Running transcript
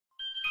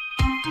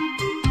A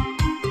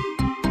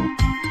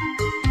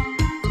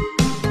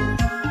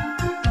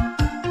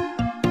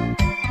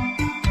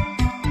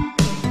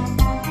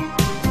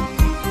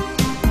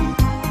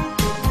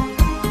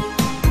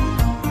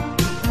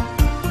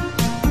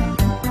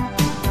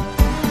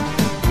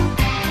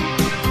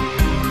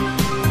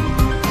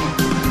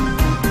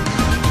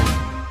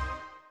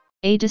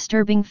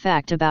disturbing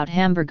fact about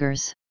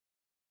hamburgers.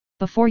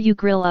 Before you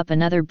grill up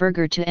another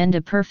burger to end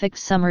a perfect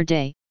summer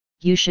day,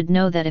 you should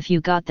know that if you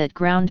got that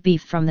ground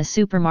beef from the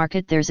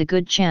supermarket, there's a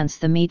good chance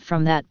the meat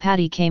from that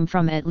patty came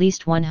from at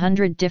least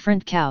 100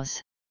 different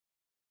cows.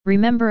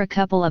 Remember a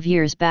couple of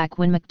years back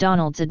when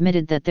McDonald's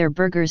admitted that their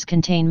burgers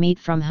contain meat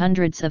from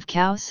hundreds of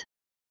cows?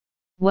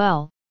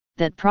 Well,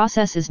 that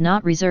process is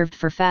not reserved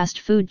for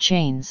fast food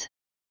chains.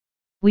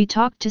 We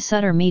talked to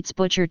Sutter Meats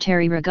butcher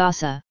Terry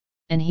Ragasa,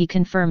 and he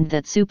confirmed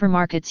that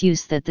supermarkets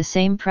use the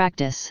same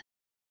practice.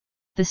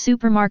 The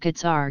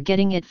supermarkets are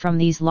getting it from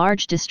these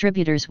large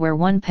distributors where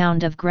 1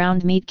 pound of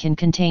ground meat can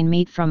contain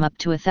meat from up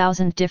to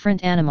 1,000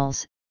 different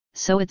animals,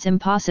 so it's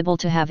impossible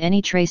to have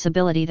any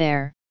traceability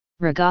there,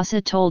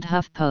 Ragasa told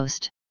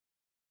HuffPost.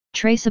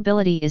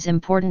 Traceability is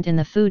important in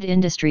the food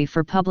industry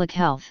for public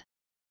health.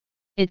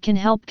 It can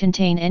help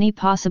contain any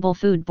possible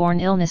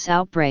foodborne illness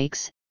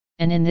outbreaks,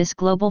 and in this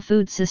global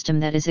food system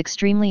that is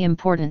extremely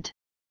important.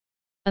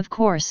 Of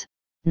course,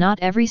 not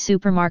every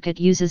supermarket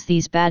uses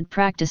these bad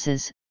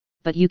practices,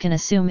 but you can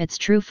assume it's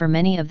true for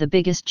many of the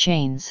biggest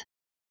chains.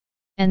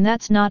 And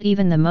that's not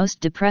even the most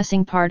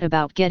depressing part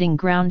about getting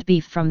ground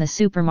beef from the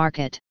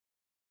supermarket.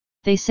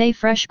 They say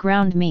fresh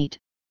ground meat,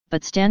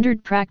 but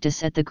standard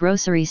practice at the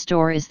grocery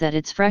store is that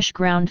it's fresh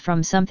ground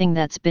from something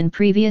that's been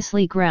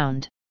previously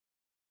ground.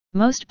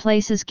 Most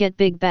places get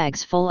big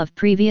bags full of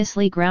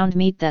previously ground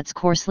meat that's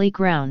coarsely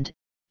ground,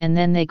 and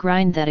then they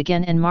grind that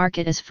again and mark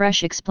it as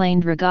fresh,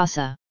 explained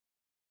Ragasa.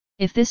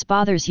 If this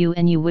bothers you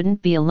and you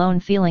wouldn't be alone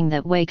feeling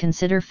that way,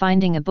 consider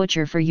finding a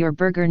butcher for your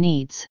burger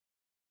needs.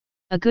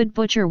 A good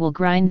butcher will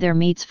grind their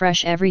meats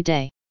fresh every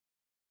day.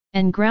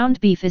 And ground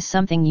beef is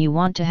something you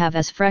want to have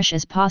as fresh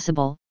as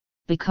possible,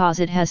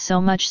 because it has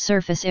so much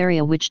surface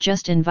area which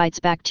just invites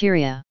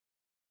bacteria.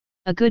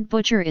 A good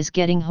butcher is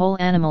getting whole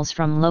animals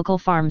from local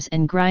farms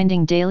and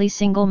grinding daily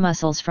single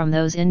muscles from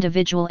those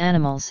individual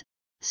animals,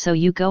 so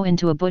you go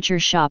into a butcher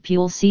shop,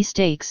 you'll see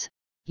steaks,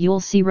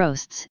 you'll see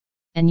roasts,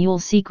 and you'll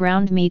see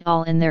ground meat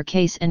all in their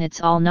case, and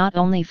it's all not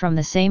only from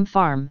the same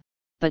farm,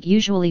 but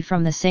usually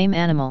from the same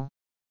animal.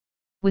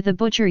 With a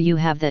butcher you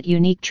have that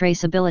unique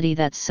traceability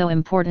that's so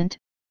important,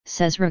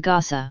 says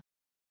Ragasa.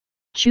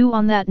 Chew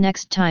on that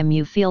next time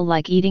you feel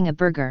like eating a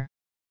burger.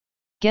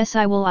 Guess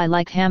I will. I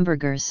like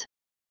hamburgers.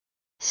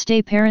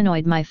 Stay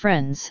paranoid, my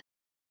friends.